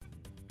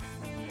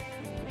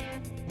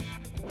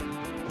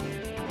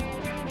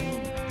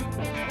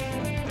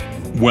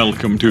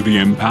Welcome to the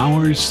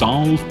Empower,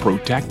 Solve,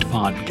 Protect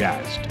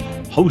podcast,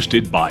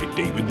 hosted by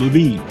David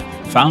Levine,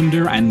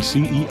 founder and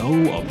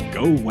CEO of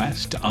Go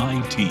West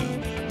IT,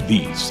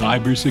 the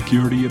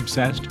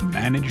cybersecurity-obsessed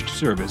managed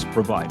service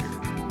provider.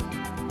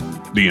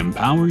 The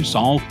Empower,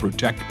 Solve,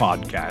 Protect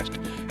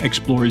podcast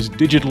explores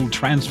digital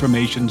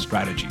transformation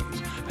strategies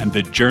and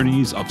the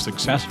journeys of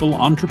successful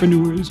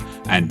entrepreneurs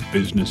and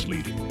business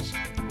leaders.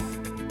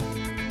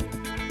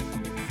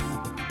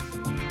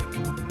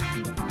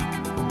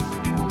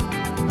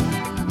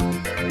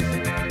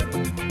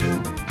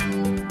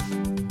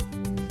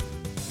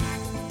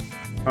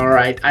 All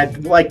right,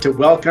 I'd like to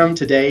welcome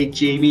today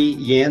Jamie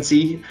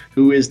Yancy,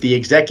 who is the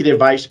Executive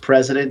Vice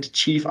President,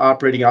 Chief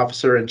Operating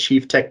Officer, and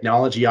Chief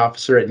Technology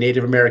Officer at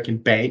Native American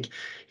Bank.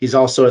 He's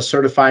also a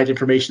certified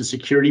information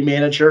security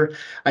manager.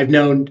 I've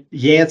known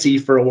Yancy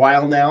for a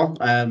while now.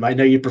 I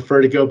know you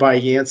prefer to go by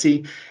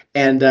Yancy,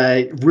 and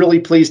really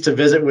pleased to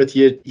visit with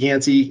you,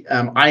 Yancy.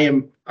 I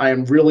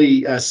am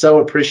really so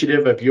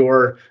appreciative of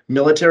your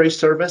military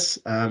service.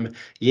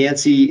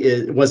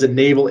 Yancy was a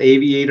naval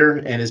aviator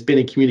and has been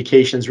in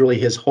communications really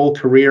his whole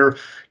career,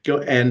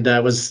 and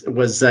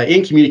was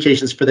in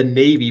communications for the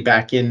Navy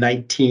back in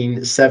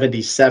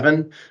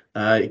 1977.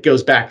 It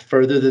goes back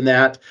further than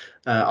that.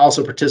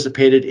 Also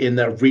participated in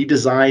the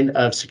redesign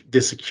of the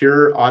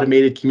Secure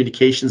Automated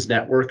Communications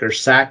Network, or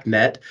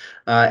SACnet,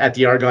 at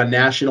the Argonne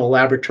National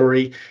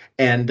Laboratory.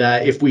 And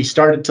if we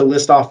started to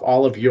list off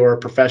all of your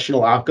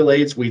professional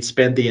accolades, we'd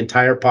spend the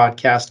entire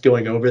podcast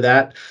going over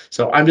that.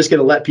 So I'm just going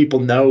to let people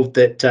know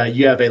that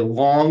you have a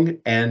long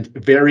and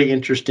very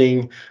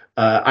interesting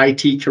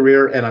IT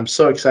career, and I'm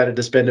so excited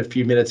to spend a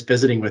few minutes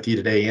visiting with you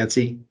today,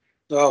 Yancy.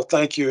 Oh,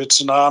 thank you. It's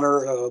an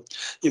honor.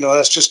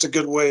 That's just a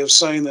good way of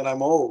saying that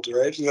I'm old,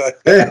 right?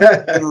 I've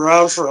been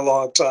around for a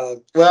long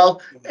time. Well,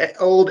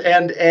 old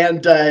and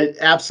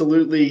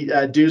absolutely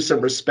due some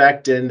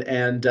respect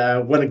and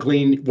want to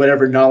glean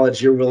whatever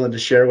knowledge you're willing to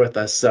share with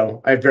us. So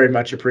I very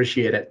much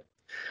appreciate it.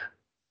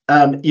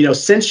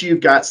 Since you've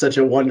got such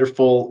a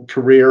wonderful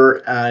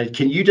career,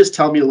 can you just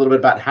tell me a little bit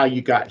about how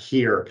you got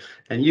here?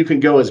 And you can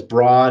go as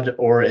broad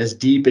or as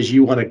deep as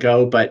you want to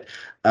go, but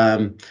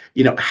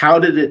how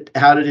did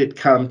it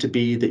come to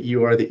be that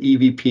you are the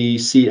EVP,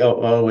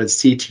 COO, and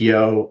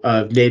CTO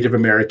of Native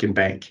American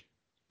Bank?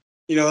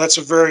 That's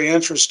a very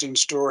interesting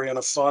story and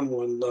a fun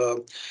one.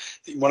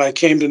 When I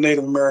came to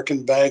Native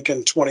American Bank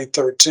in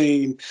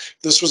 2013,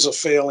 this was a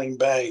failing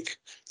bank.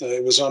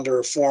 It was under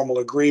a formal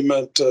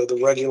agreement. The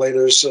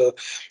regulators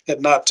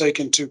had not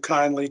taken too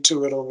kindly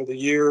to it over the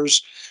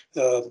years.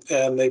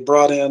 And they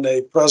brought in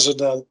a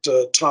president,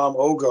 Tom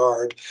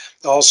Ogard,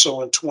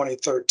 also in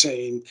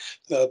 2013,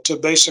 to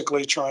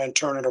basically try and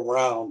turn it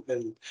around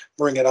and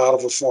bring it out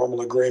of a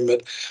formal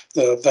agreement.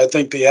 I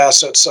think the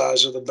asset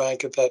size of the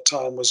bank at that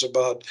time was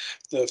about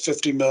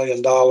 $50 million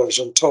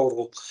in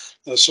total.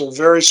 So a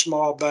very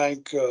small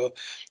bank,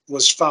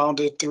 was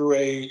founded through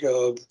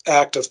a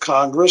act of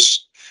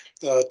Congress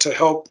to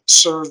help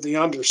serve the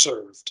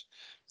underserved.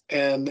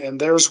 And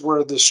there's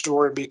where the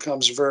story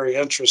becomes very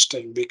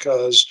interesting,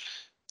 because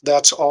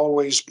that's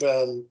always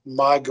been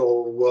my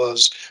goal.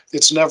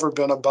 It's never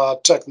been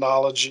about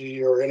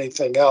technology or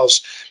anything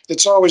else.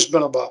 It's always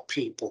been about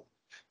people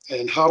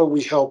and how do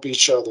we help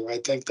each other. I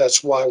think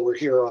that's why we're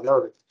here on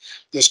earth,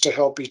 is to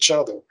help each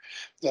other.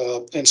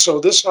 And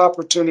so this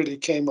opportunity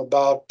came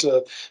about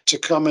to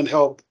come and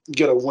help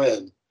get a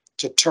win,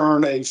 to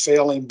turn a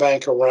failing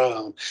bank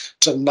around,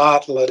 to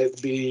not let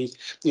it be,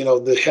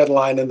 the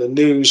headline in the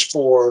news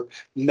for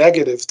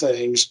negative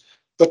things,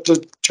 but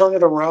to turn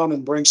it around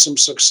and bring some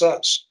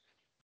success.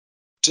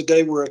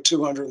 Today, we're a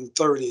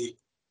 $230+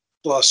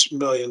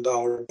 million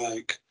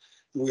bank.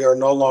 We are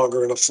no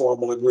longer in a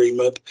formal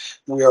agreement.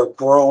 We are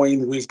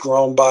growing. We've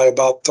grown by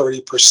about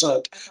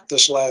 30%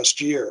 this last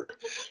year.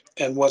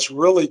 And what's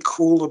really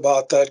cool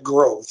about that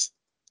growth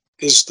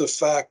is the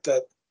fact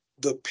that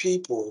the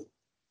people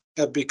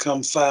have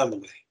become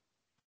family.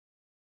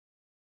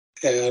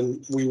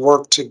 And we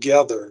work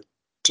together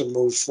to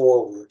move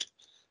forward.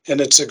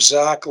 And it's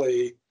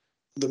exactly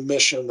the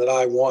mission that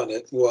I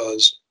wanted,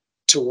 was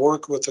to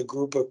work with a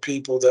group of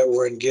people that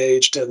were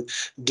engaged in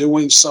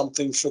doing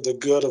something for the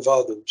good of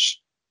others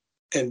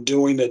and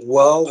doing it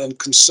well and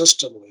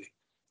consistently.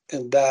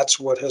 And that's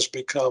what has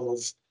become of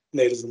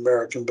Native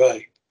American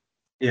Bank.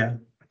 Yeah,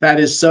 that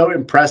is so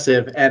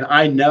impressive. And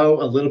I know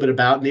a little bit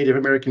about Native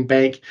American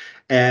Bank,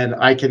 and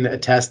I can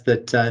attest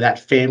that that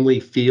family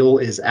feel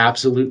is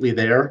absolutely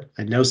there.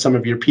 I know some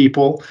of your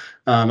people,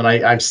 and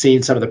I've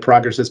seen some of the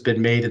progress that's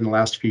been made in the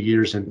last few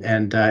years,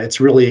 and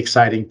it's really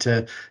exciting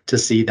to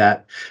see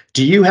that.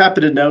 Do you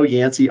happen to know,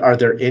 Yancy, are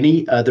there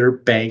any other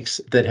banks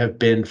that have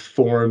been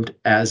formed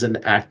as an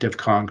act of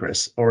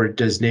Congress, or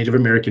does Native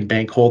American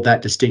Bank hold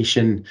that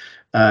distinction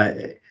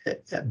by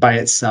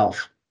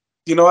itself?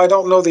 I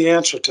don't know the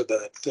answer to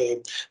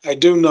that. I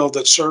do know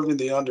that serving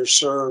the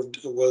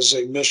underserved was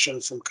a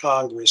mission from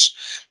Congress.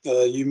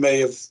 You may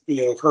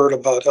have heard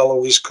about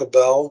Eloise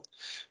Cabell.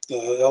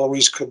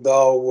 Eloise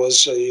Cabell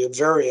was a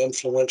very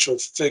influential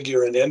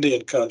figure in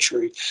Indian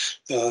country.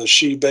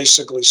 She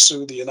basically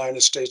sued the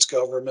United States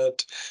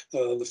government,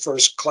 the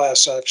first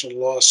class action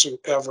lawsuit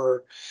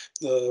ever,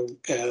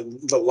 and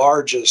the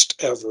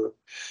largest ever,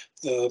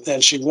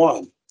 and she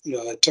won.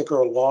 It took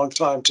her a long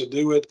time to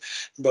do it,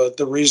 but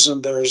the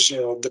reason there's,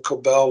 the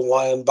Cabell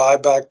Land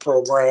Buyback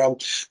Program,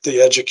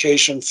 the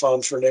Education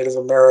Fund for Native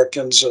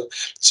Americans,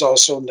 it's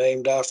also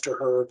named after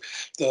her.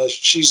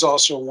 She's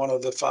also one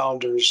of the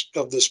founders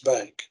of this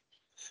bank.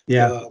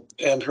 Yeah.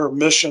 And her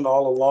mission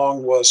all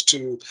along was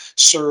to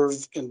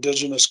serve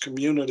indigenous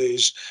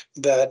communities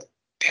that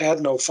had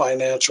no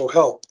financial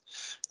help.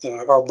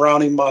 Our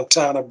Browning,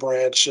 Montana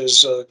branch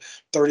is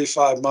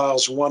 35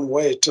 miles one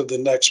way to the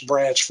next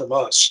branch from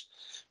us.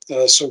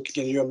 So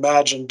can you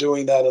imagine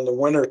doing that in the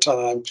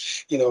wintertime,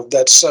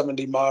 that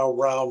 70-mile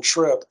round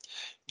trip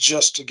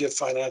just to get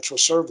financial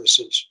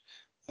services?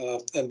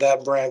 And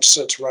that branch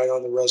sits right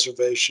on the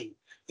reservation.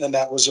 And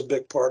that was a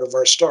big part of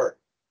our start.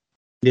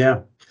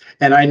 Yeah.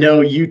 And I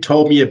know you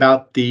told me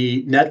about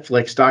the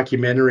Netflix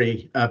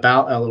documentary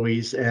about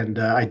Eloise, and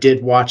I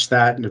did watch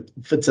that, and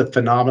it's a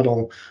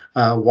phenomenal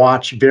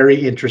watch,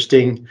 very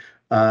interesting,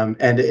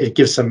 and it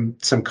gives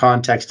some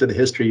context to the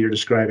history you're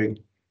describing.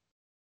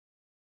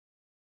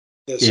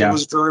 Yes, it Yeah.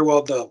 was very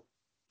well done.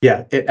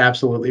 Yeah, it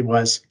absolutely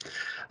was.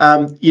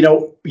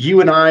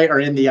 You and I are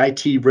in the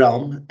IT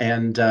realm,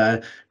 and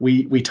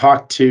we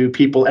talk to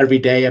people every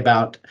day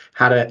about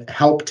how to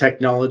help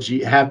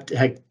technology, have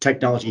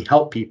technology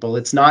help people.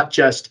 It's not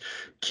just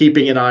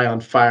keeping an eye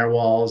on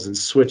firewalls and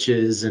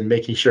switches and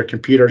making sure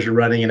computers are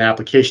running and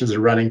applications are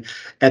running.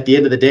 At the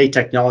end of the day,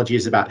 technology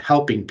is about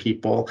helping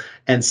people.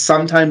 And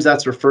sometimes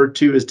that's referred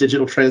to as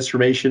digital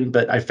transformation.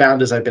 But I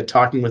found as I've been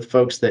talking with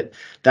folks that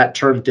that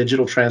term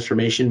digital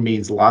transformation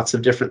means lots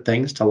of different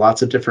things to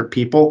lots of different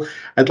people.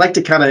 I'd like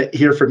to kind of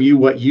hear from you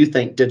what you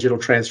think digital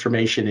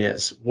transformation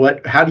is.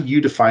 How do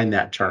you define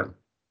that term?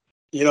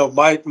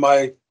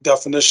 My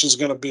definition is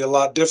going to be a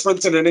lot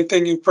different than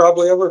anything you've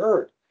probably ever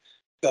heard.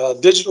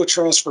 Digital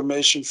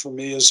transformation for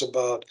me is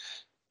about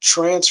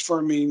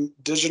transforming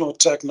digital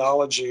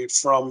technology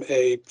from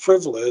a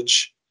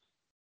privilege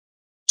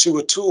to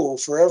a tool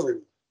for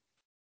everyone.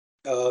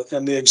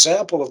 And the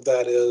example of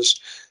that is,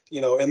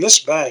 in this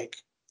bank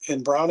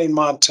in Browning,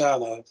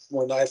 Montana,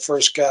 when I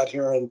first got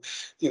here in,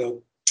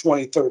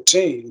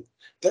 2013,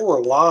 there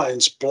were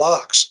lines,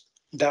 blocks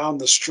down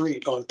the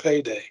street on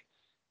payday.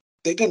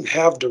 They didn't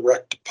have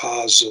direct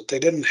deposit. They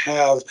didn't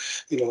have,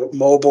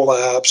 mobile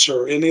apps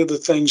or any of the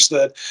things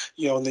that,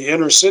 in the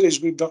inner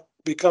cities we've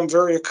become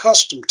very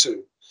accustomed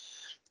to.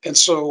 And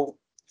so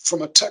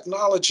from a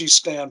technology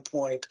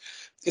standpoint,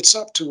 it's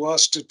up to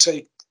us to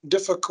take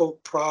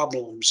difficult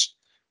problems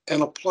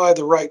and apply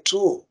the right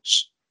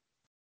tools.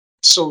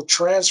 So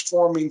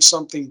transforming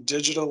something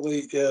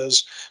digitally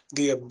is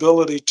the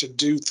ability to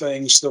do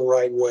things the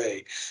right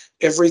way.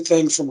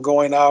 Everything from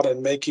going out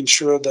and making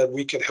sure that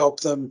we could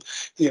help them,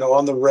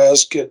 on the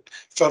res get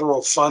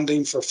federal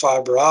funding for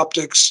fiber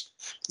optics,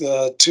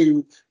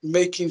 to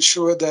making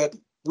sure that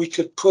we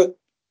could put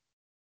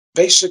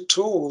basic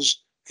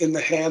tools in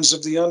the hands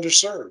of the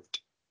underserved.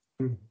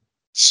 Mm.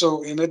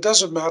 So, and it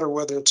doesn't matter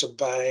whether it's a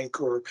bank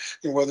or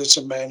whether it's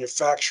a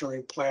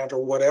manufacturing plant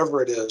or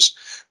whatever it is,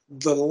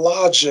 the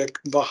logic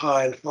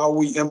behind how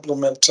we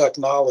implement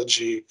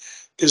technology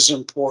is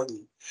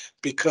important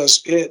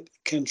because it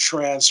can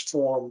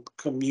transform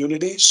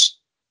communities,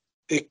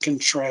 it can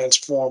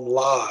transform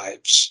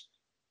lives.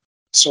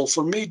 So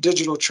for me,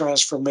 digital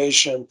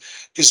transformation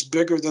is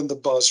bigger than the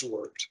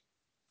buzzword.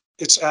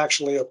 It's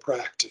actually a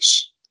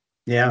practice.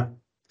 Yeah.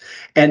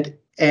 And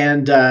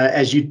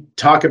as you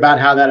talk about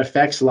how that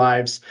affects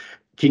lives,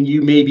 can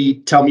you maybe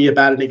tell me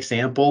about an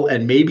example?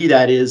 And maybe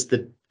that is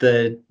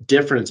the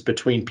difference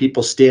between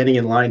people standing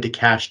in line to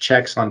cash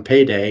checks on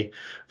payday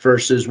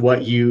versus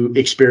what you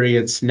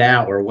experience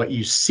now or what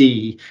you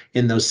see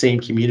in those same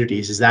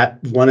communities. Is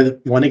that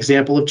one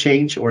example of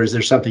change, or is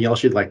there something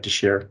else you'd like to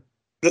share?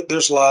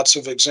 There's lots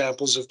of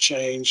examples of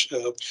change.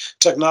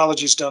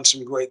 Technology's done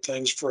some great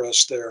things for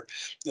us there.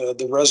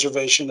 The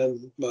reservation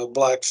in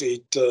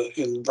Blackfeet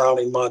in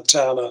Browning,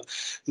 Montana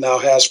now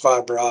has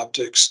fiber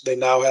optics. They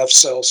now have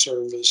cell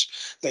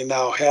service. They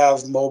now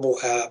have mobile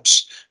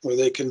apps where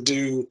they can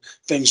do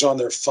things on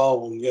their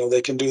phone.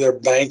 They can do their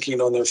banking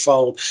on their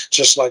phone,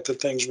 just like the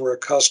things we're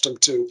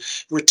accustomed to.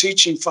 We're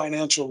teaching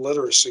financial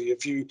literacy.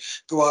 If you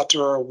go out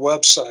to our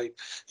website,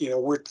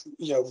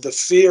 the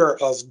fear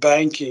of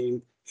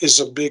banking is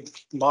a big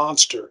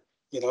monster,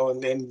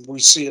 and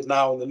we see it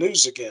now in the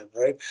news again,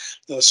 right?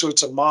 So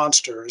it's a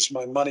monster. Is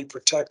my money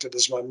protected?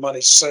 Is my money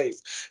safe?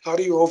 How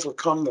do you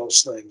overcome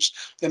those things?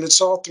 And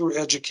it's all through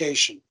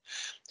education.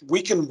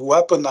 We can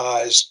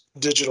weaponize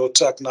digital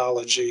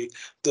technology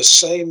the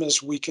same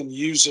as we can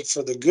use it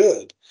for the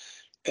good.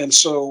 And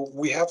so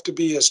we have to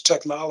be, as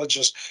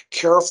technologists,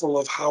 careful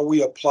of how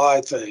we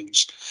apply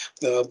things.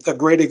 A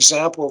great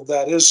example of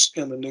that is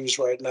in the news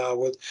right now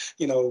with,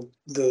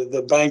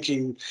 the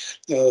banking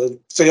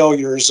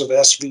failures of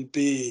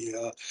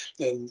SVB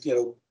and,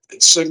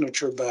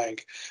 Signature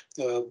Bank.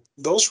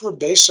 Those were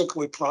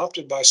basically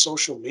prompted by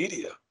social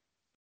media.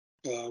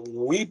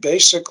 We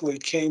basically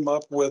came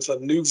up with a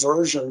new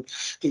version,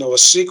 a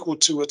sequel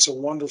to It's a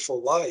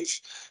Wonderful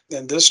Life.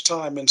 And this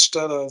time,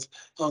 instead of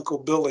Uncle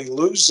Billy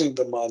losing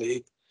the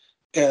money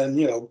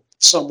and,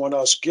 someone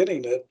else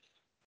getting it,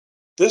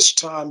 this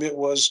time it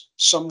was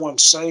someone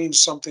saying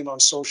something on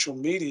social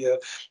media,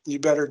 you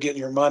better get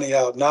your money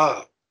out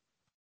now.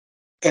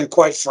 And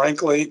quite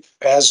frankly,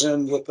 as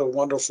in with The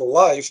Wonderful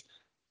Life,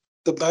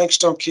 the banks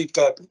don't keep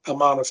that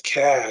amount of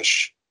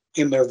cash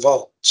in their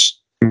vaults.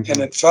 Mm-hmm.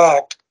 And in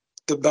fact,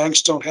 the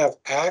banks don't have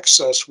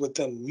access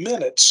within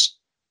minutes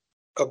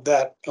of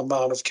that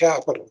amount of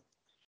capital,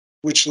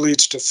 which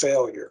leads to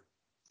failure,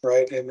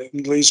 right? And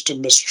it leads to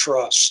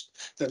mistrust.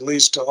 It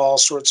leads to all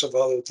sorts of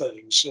other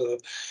things.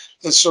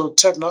 And so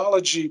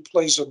technology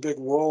plays a big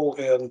role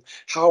in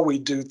how we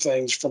do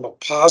things from a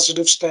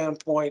positive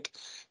standpoint,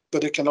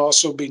 but it can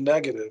also be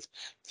negative.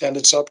 And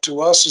it's up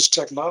to us as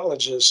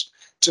technologists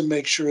to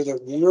make sure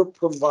that we're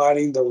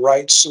providing the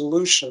right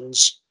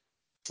solutions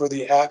for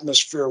the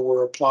atmosphere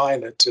we're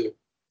applying it to.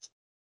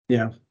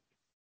 Yeah.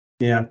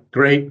 Yeah.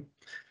 Great.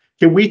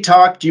 Can we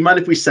talk? Do you mind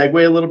if we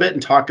segue a little bit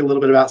and talk a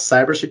little bit about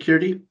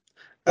cybersecurity?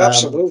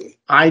 Absolutely.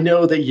 I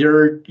know that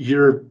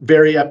you're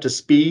very up to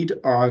speed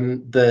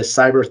on the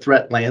cyber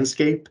threat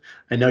landscape.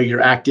 I know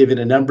you're active in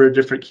a number of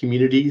different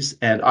communities,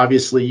 and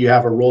obviously you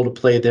have a role to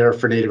play there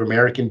for Native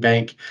American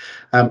Bank.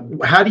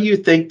 How do you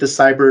think the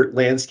cyber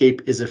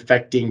landscape is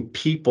affecting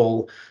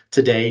people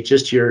today?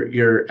 Just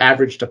your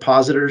average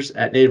depositors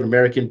at Native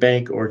American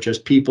Bank, or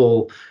just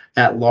people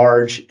at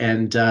large?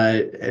 And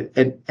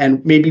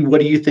maybe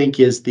what do you think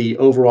is the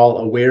overall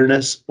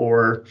awareness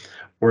or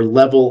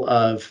level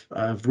of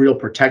real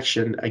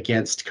protection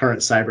against current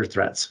cyber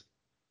threats?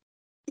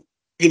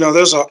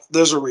 There's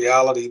a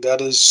reality that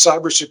is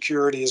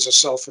cybersecurity is a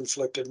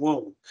self-inflicted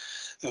wound.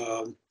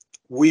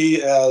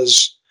 We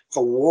as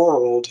a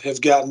world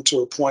have gotten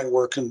to a point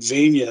where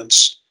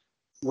convenience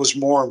was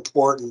more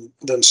important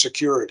than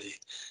security,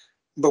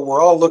 but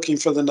we're all looking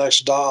for the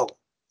next dollar.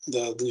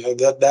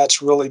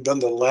 That's really been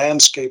the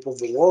landscape of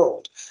the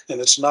world, and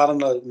it's not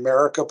an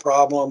America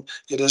problem.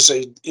 It is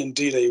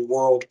indeed a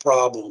world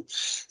problem.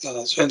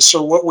 And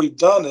so what we've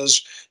done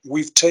is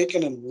we've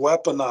taken and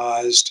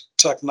weaponized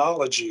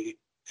technology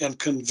and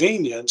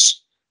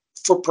convenience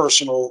for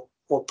personal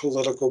or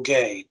political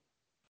gain.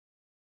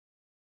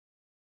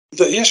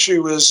 The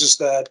issue is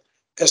that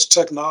as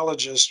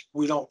technologists,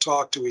 we don't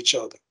talk to each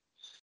other.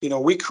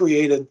 We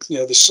created,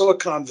 the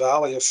Silicon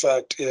Valley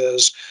effect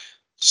is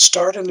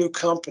start a new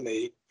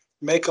company,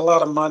 make a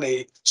lot of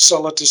money,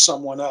 sell it to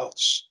someone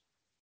else.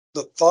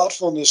 The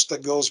thoughtfulness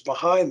that goes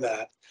behind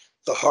that,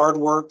 the hard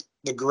work,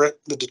 the grit,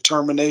 the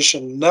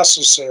determination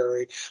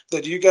necessary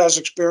that you guys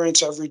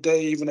experience every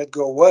day, even at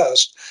Go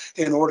West,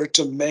 in order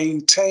to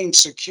maintain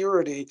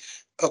security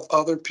of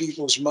other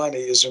people's money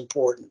is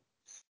important.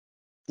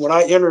 When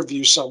I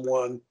interview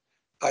someone,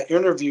 I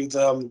interview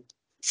them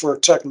for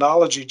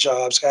technology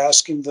jobs,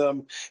 asking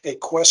them a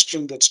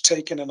question that's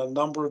taken in a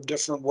number of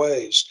different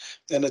ways,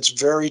 and it's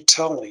very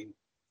telling,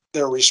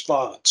 their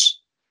response.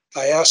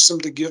 I asked them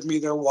to give me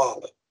their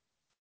wallet.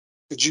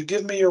 Could you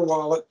give me your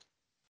wallet?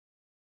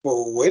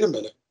 Well, wait a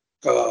minute.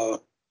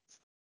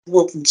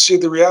 Well, see,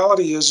 the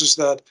reality is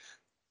that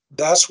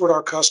that's what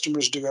our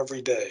customers do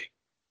every day.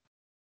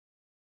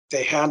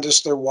 They hand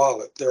us their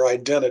wallet, their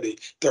identity,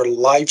 their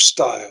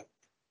lifestyle,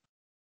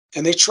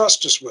 and they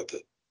trust us with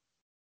it.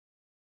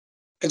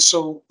 And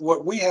so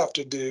what we have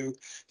to do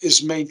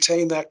is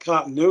maintain that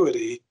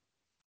continuity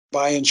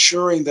by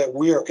ensuring that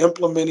we are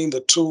implementing the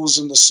tools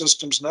and the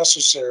systems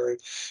necessary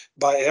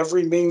by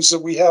every means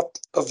that we have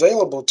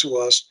available to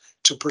us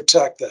to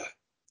protect that.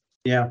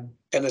 Yeah.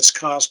 And it's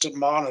constant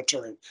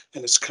monitoring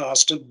and it's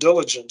constant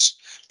diligence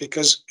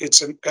because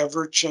it's an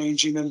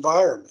ever-changing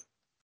environment.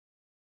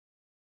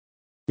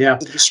 Yeah.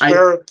 The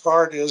disparate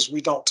part is we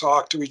don't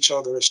talk to each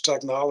other as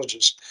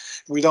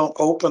technologists. We don't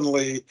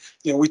openly,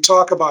 we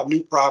talk about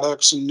new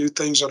products and new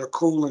things that are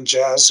cool and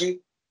jazzy.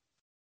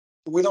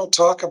 We don't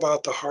talk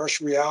about the harsh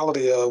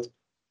reality of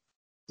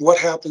what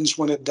happens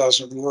when it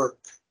doesn't work.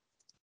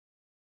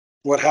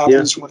 What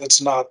happens when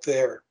it's not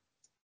there.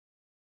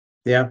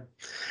 Yeah.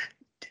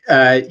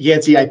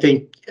 Yancy, I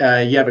think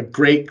you have a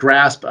great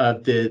grasp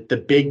of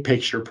the big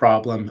picture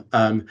problem.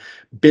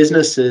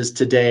 Businesses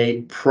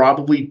today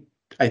probably,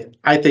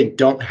 I think,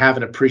 don't have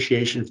an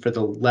appreciation for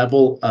the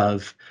level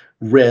of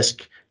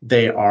risk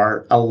they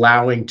are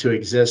allowing to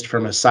exist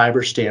from a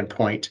cyber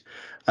standpoint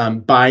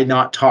by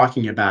not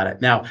talking about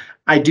it. Now,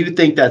 I do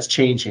think that's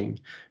changing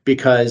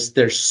because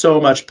there's so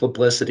much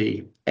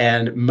publicity,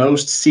 and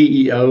most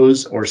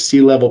CEOs or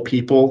C-level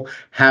people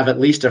have at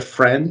least a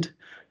friend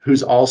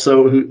who's a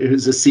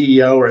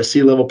CEO or a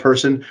C-level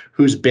person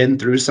who's been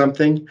through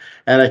something.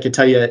 And I can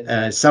tell you,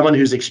 someone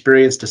who's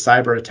experienced a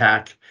cyber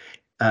attack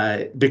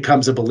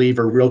becomes a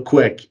believer real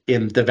quick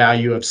in the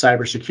value of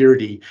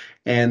cybersecurity,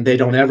 and they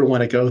don't ever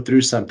want to go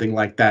through something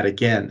like that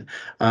again.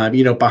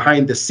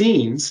 Behind the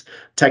scenes,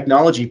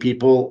 technology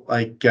people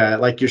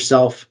like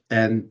yourself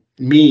and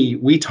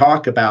we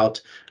talk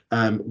about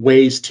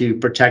ways to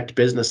protect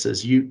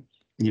businesses.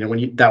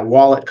 When that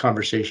wallet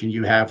conversation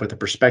you have with a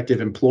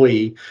prospective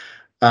employee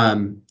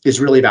is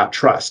really about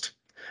trust.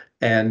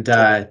 And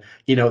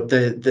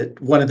the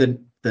one of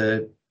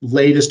the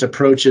latest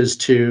approaches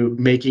to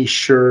making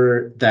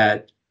sure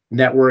that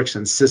networks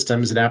and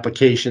systems and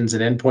applications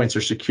and endpoints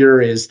are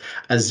secure is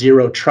a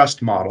zero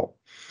trust model.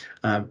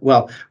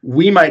 Well,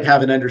 we might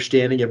have an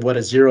understanding of what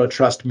a zero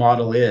trust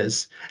model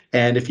is.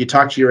 And if you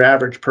talk to your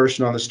average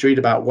person on the street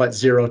about what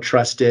zero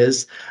trust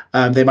is,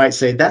 they might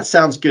say, that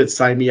sounds good,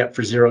 sign me up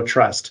for zero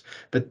trust.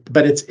 But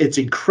it's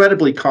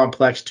incredibly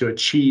complex to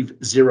achieve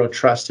zero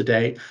trust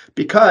today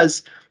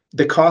because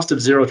the cost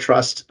of zero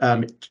trust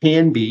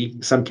can be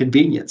some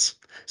convenience.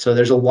 So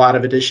there's a lot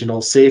of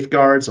additional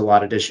safeguards, a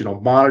lot of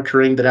additional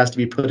monitoring that has to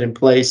be put in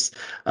place.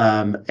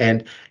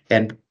 And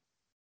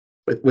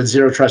with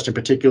zero trust in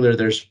particular,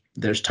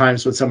 there's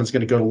times when someone's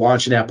going to go to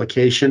launch an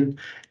application,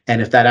 and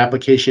if that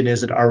application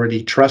isn't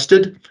already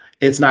trusted,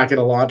 it's not going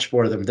to launch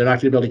for them. They're not going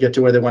to be able to get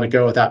to where they want to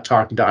go without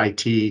talking to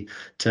IT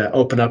to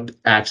open up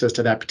access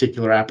to that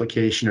particular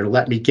application or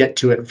let me get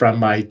to it from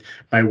my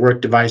work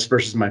device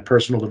versus my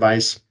personal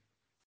device.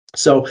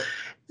 So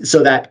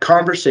that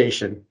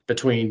conversation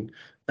between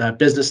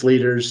business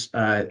leaders,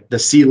 the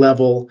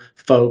C-level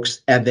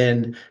folks, and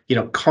then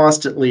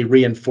constantly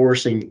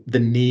reinforcing the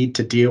need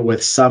to deal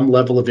with some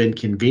level of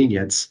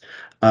inconvenience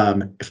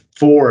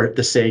for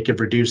the sake of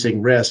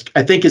reducing risk,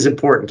 I think is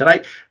important.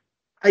 And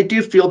I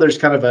do feel there's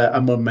kind of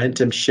a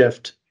momentum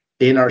shift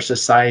in our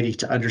society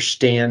to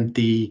understand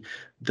the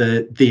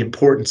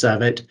importance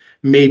of it,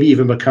 maybe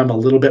even become a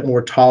little bit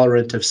more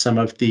tolerant of some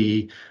of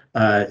the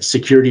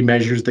security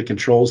measures, the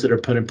controls that are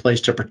put in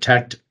place to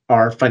protect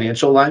our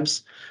financial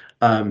lives.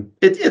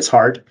 It's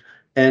hard,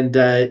 and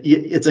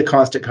it's a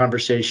constant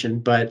conversation.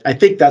 But I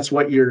think that's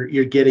what you're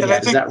getting And I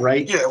at. Is think, that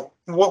right? yeah,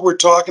 what we're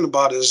talking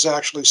about is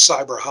actually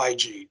cyber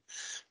hygiene.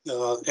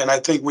 And I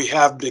think we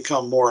have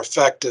become more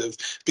effective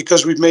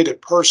because we've made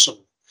it personal.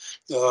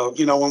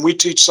 When we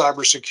teach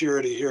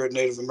cybersecurity here at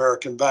Native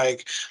American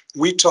Bank,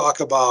 we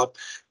talk about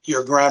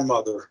your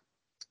grandmother,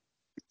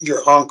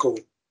 your uncle,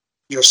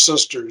 your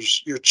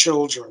sisters, your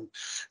children,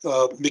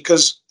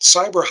 because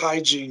cyber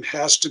hygiene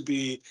has to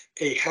be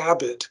a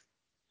habit,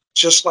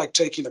 just like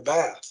taking a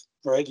bath,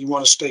 right? You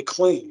want to stay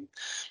clean.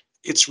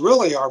 It's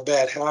really our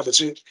bad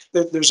habits.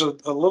 There's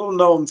a little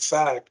known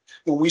fact.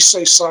 When we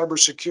say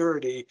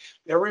cybersecurity,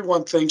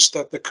 everyone thinks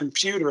that the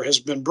computer has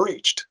been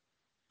breached,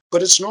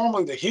 but it's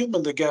normally the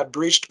human that got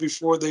breached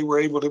before they were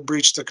able to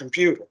breach the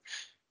computer.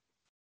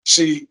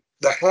 See,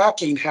 the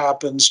hacking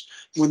happens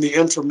when the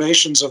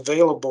information's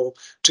available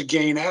to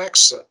gain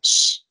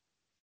access.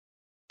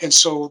 And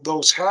so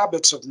those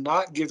habits of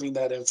not giving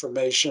that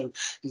information,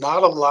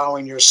 not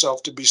allowing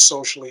yourself to be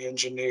socially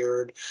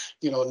engineered,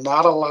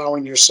 not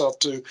allowing yourself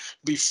to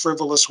be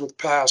frivolous with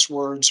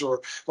passwords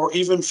or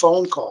even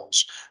phone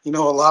calls. A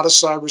lot of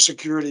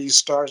cybersecurity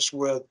starts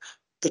with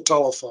the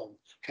telephone,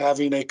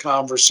 having a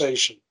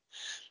conversation.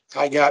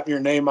 I got your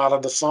name out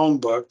of the phone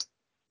book.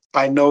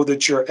 I know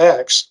that you're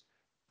X,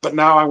 but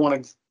now I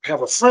want to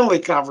have a friendly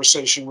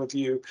conversation with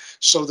you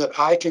so that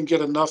I can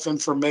get enough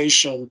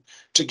information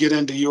to get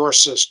into your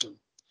system.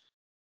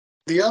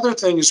 The other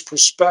thing is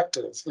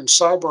perspective. In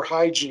cyber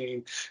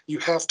hygiene, you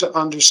have to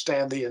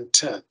understand the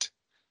intent.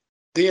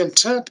 The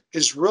intent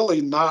is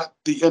really not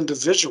the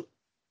individual.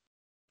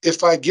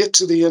 If I get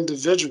to the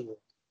individual,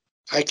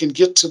 I can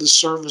get to the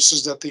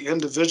services that the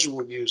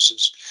individual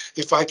uses.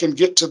 If I can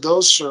get to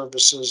those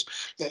services,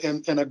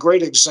 and a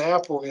great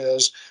example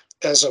is,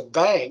 as a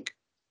bank,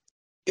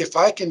 if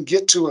I can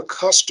get to a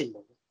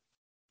customer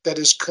that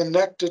is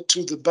connected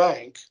to the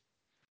bank,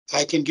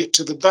 I can get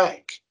to the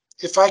bank.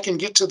 If I can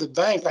get to the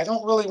bank, I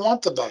don't really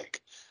want the bank.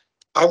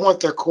 I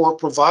want their core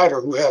provider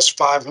who has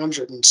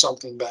 500 and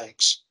something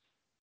banks.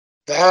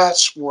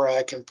 That's where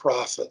I can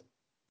profit.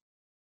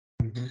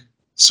 Mm-hmm.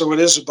 So it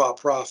is about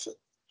profit.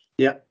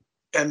 Yeah.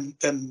 And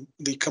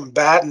the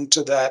combatant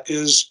to that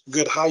is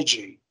good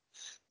hygiene,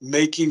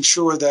 making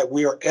sure that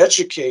we are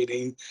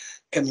educating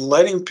and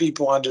letting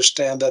people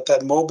understand that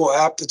that mobile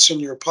app that's in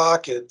your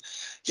pocket,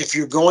 if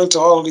you're going to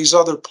all of these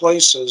other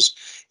places,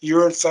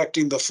 you're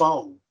infecting the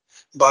phone.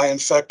 By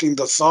infecting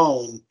the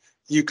phone,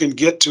 you can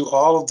get to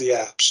all of the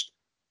apps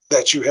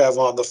that you have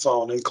on the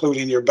phone,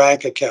 including your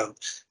bank account,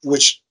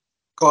 which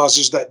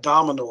causes that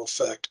domino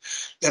effect.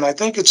 And I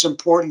think it's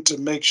important to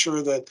make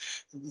sure that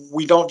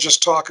we don't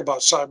just talk about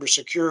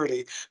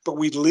cybersecurity, but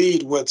we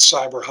lead with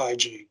cyber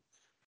hygiene.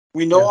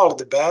 We know all of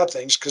the bad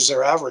things because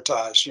they're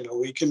advertised.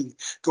 We can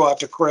go out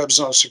to Krebs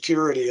on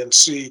security and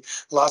see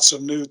lots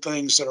of new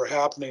things that are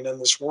happening in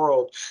this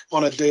world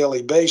on a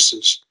daily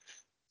basis.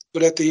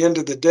 But at the end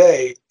of the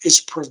day, it's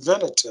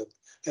preventative.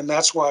 And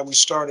that's why we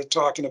started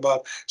talking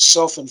about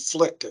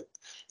self-inflicted.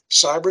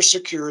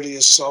 Cybersecurity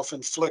is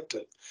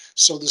self-inflicted.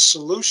 So the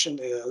solution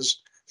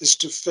is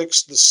to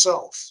fix the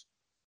self.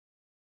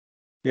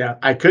 Yeah,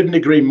 I couldn't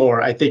agree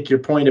more. I think your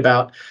point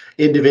about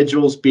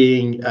individuals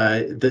being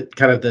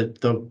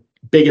the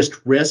biggest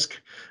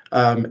risk,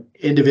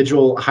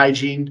 individual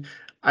hygiene,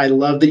 I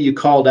love that you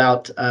called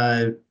out,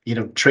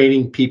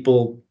 training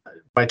people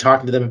by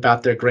talking to them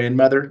about their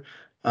grandmother.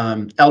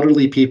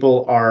 Elderly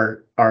people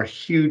are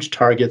huge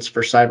targets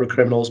for cyber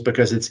criminals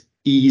because it's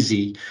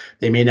easy.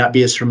 They may not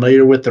be as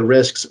familiar with the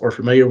risks or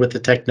familiar with the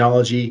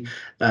technology.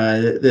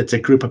 It's a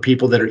group of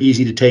people that are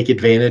easy to take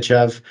advantage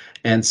of,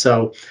 and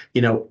so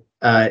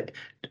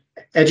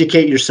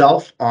educate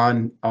yourself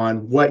on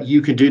what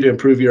you can do to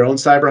improve your own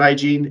cyber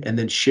hygiene, and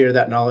then share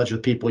that knowledge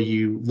with people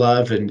you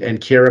love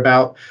and care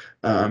about.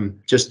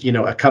 Just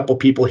a couple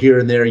people here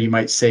and there, you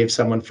might save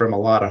someone from a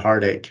lot of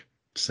heartache.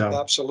 So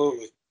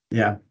Absolutely.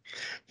 yeah.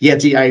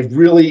 Yancy, I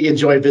really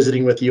enjoy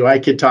visiting with you. I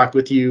could talk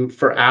with you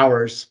for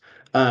hours.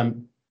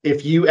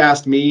 If you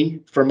asked me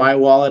for my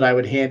wallet, I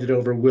would hand it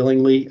over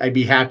willingly. I'd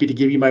be happy to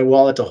give you my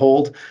wallet to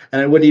hold,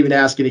 and I wouldn't even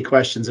ask any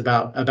questions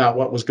about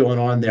what was going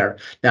on there.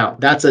 Now,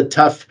 that's a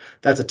tough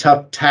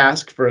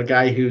task for a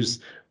guy who's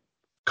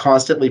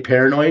constantly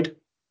paranoid.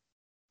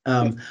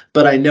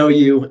 But I know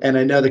you, and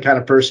I know the kind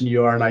of person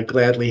you are, and I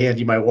gladly hand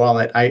you my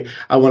wallet. I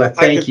want to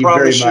thank you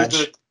very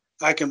much.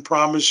 I can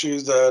promise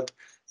you that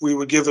we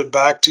would give it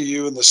back to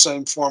you in the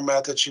same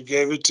format that you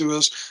gave it to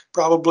us,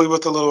 probably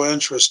with a little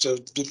interest,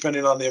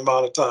 depending on the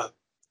amount of time.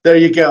 There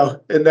you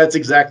go. And that's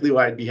exactly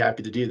why I'd be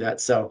happy to do that.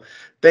 So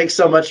thanks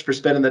so much for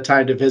spending the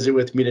time to visit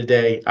with me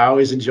today. I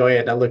always enjoy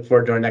it, and I look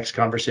forward to our next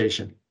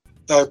conversation.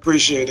 I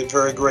appreciate it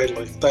very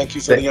greatly. Thank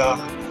you for the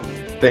honor.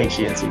 Thanks,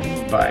 Yancy.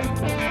 Bye.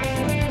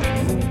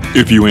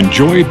 If you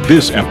enjoyed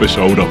this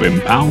episode of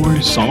Empower,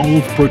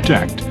 Solve,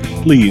 Protect,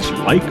 please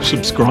like,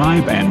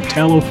 subscribe, and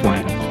tell a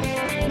friend.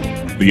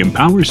 The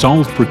Empower,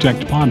 Solve,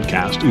 Protect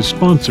podcast is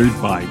sponsored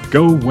by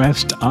Go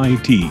West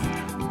IT,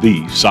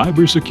 the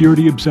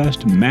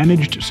cybersecurity-obsessed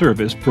managed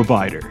service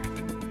provider.